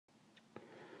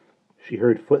She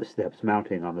heard footsteps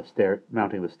mounting the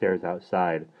stairs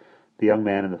outside. The young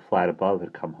man in the flat above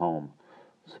had come home.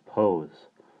 Suppose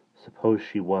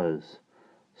she was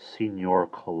Signor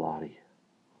Colati.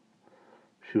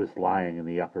 She was lying in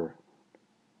the upper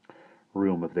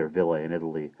room of their villa in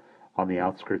Italy, on the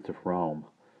outskirts of Rome.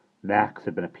 Max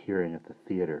had been appearing at the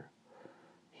theater.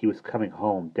 He was coming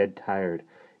home, dead tired.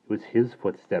 It was his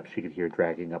footsteps she could hear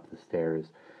dragging up the stairs.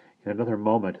 In another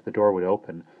moment the door would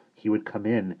open. He would come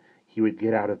in. He would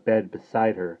get out of bed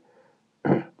beside her.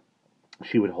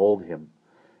 She would hold him.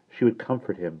 She would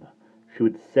comfort him. She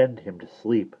would send him to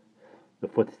sleep. The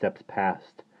footsteps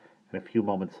passed, and a few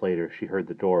moments later she heard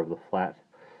the door of the flat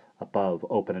above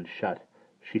open and shut.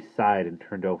 She sighed and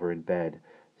turned over in bed.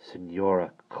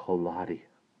 Signora Colati.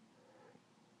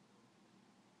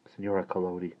 Signora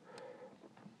Colati.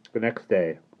 The next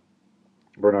day,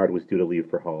 Bernard was due to leave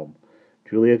for home.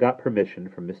 Julia got permission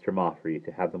from Mr. Moffrey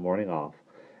to have the morning off,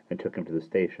 and took him to the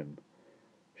station.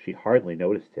 She hardly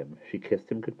noticed him. She kissed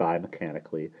him goodbye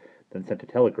mechanically, then sent a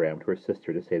telegram to her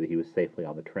sister to say that he was safely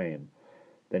on the train.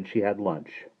 Then she had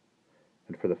lunch,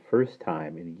 and for the first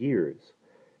time in years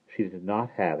she did not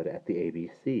have it at the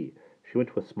ABC. She went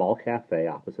to a small cafe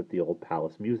opposite the old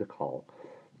Palace Music Hall.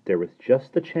 There was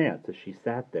just the chance, as she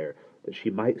sat there, that she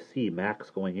might see Max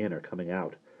going in or coming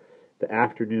out. The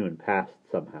afternoon passed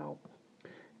somehow.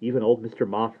 Even old Mr.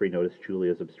 Moffrey noticed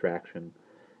Julia's abstraction,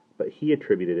 but he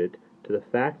attributed it to the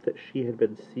fact that she had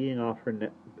been seeing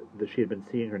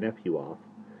her nephew off.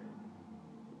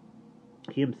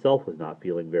 He himself was not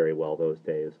feeling very well those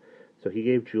days, so he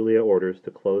gave Julia orders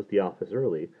to close the office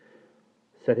early,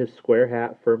 set his square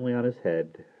hat firmly on his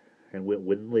head, and went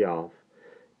windily off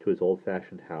to his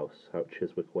old-fashioned house out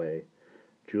Chiswick Way.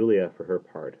 Julia, for her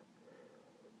part,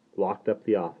 locked up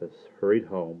the office, hurried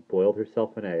home, boiled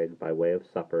herself an egg by way of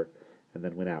supper, and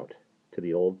then went out to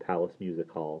the old Palace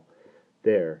Music Hall.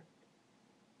 There,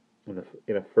 in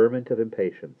a ferment of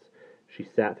impatience, she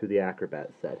sat through the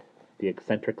acrobat set, the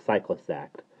eccentric cyclist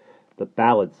act, the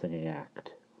ballad-singing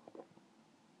act.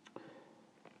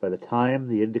 By the time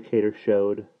the indicator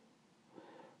showed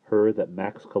her that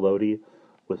Max Colati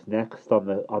was next on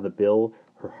the bill,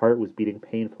 her heart was beating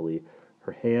painfully.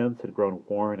 Her hands had grown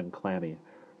worn and clammy.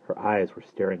 Her eyes were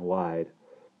staring wide.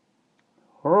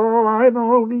 "Oh, I'm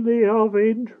only a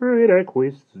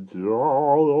ventriloquist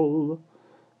doll,"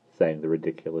 sang the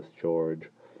ridiculous George.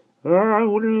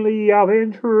 "Only a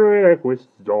ventriloquist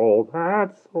doll,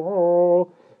 that's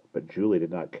all." But Julie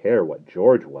did not care what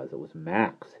George was. It was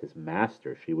Max, his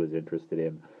master, she was interested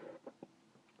in.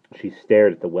 She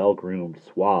stared at the well-groomed,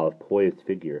 suave, poised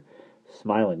figure,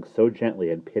 smiling so gently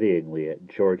and pityingly at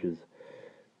George's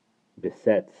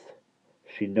bisets.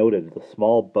 She noted the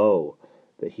small bow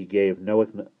that he gave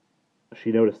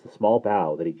She noticed the small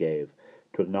bow that he gave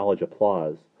to acknowledge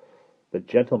applause. The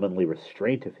gentlemanly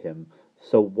restraint of him,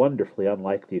 so wonderfully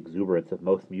unlike the exuberance of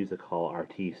most music hall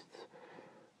artistes.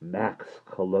 Max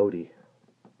Colati.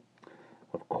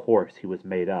 Of course he was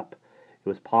made up. It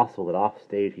was possible that off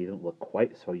stage he didn't look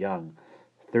quite so young.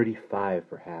 35,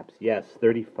 perhaps. Yes,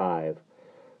 35.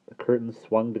 The curtains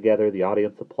swung together, the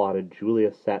audience applauded.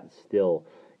 Julia sat still,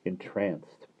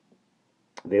 entranced.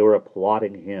 They were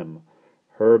applauding him,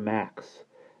 her Max.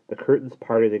 The curtains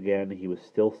parted again. He was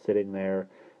still sitting there,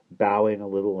 bowing a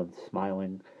little and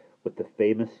smiling, with the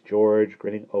famous George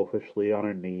grinning oafishly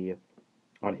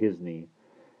on his knee.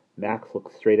 Max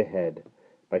looked straight ahead.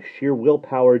 By sheer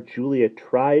willpower, Julia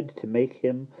tried to make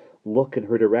him look in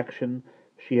her direction.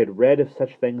 She had read of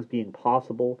such things being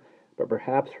possible, but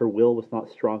perhaps her will was not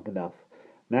strong enough.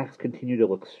 Max continued to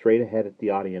look straight ahead at the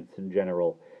audience in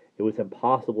general. It was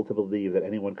impossible to believe that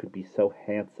anyone could be so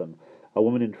handsome. A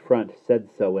woman in front said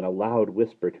so in a loud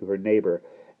whisper to her neighbor,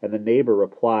 and the neighbor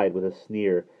replied with a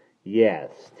sneer,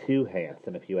 "Yes, too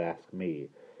handsome if you ask me."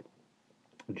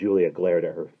 Julia glared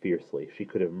at her fiercely. She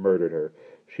could have murdered her.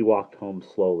 She walked home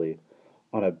slowly.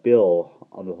 On a bill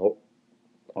on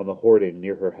the hoarding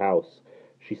near her house,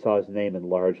 she saw his name in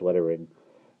large lettering,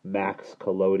 Max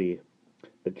Colati,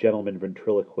 the gentleman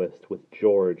ventriloquist, with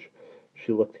George.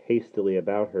 She looked hastily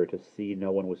about her to see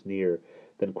no one was near,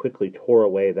 then quickly tore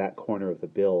away that corner of the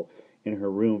bill. In her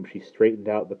room she straightened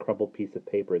out the crumpled piece of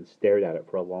paper and stared at it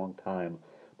for a long time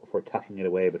before tucking it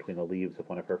away between the leaves of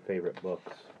one of her favorite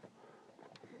books.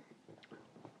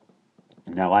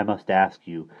 Now I must ask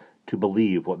you to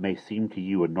believe what may seem to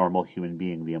you a normal human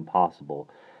being the impossible,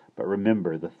 but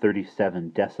remember the 37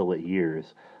 desolate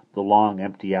years, the long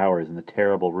empty hours in the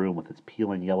terrible room with its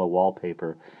peeling yellow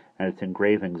wallpaper and its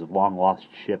engravings of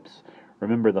long-lost ships.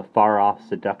 Remember the far-off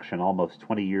seduction almost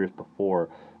 20 years before,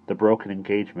 the broken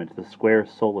engagement, the square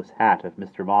soulless hat of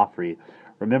Mr. Moffrey.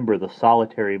 Remember the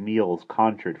solitary meals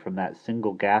conjured from that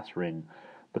single gas ring,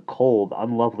 the cold,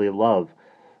 unlovely love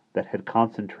that had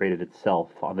concentrated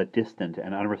itself on the distant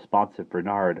and unresponsive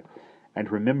Bernard, and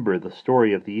remember the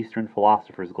story of the Eastern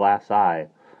philosopher's glass eye,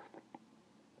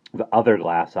 the other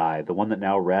glass eye, the one that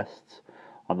now rests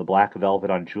on the black velvet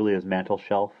on Julia's mantel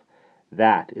shelf.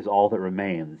 That is all that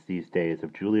remains these days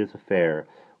of Julia's affair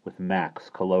with Max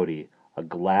Collodi, a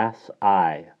glass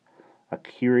eye, a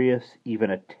curious,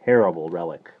 even a terrible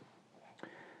relic.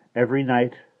 Every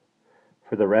night,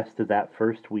 for the rest of that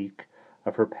first week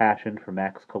of her passion for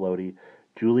Max Collodi,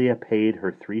 Julia paid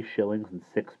her 3 shillings and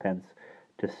 6 pence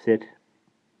to sit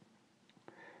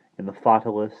in the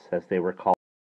fautelus, as they were called,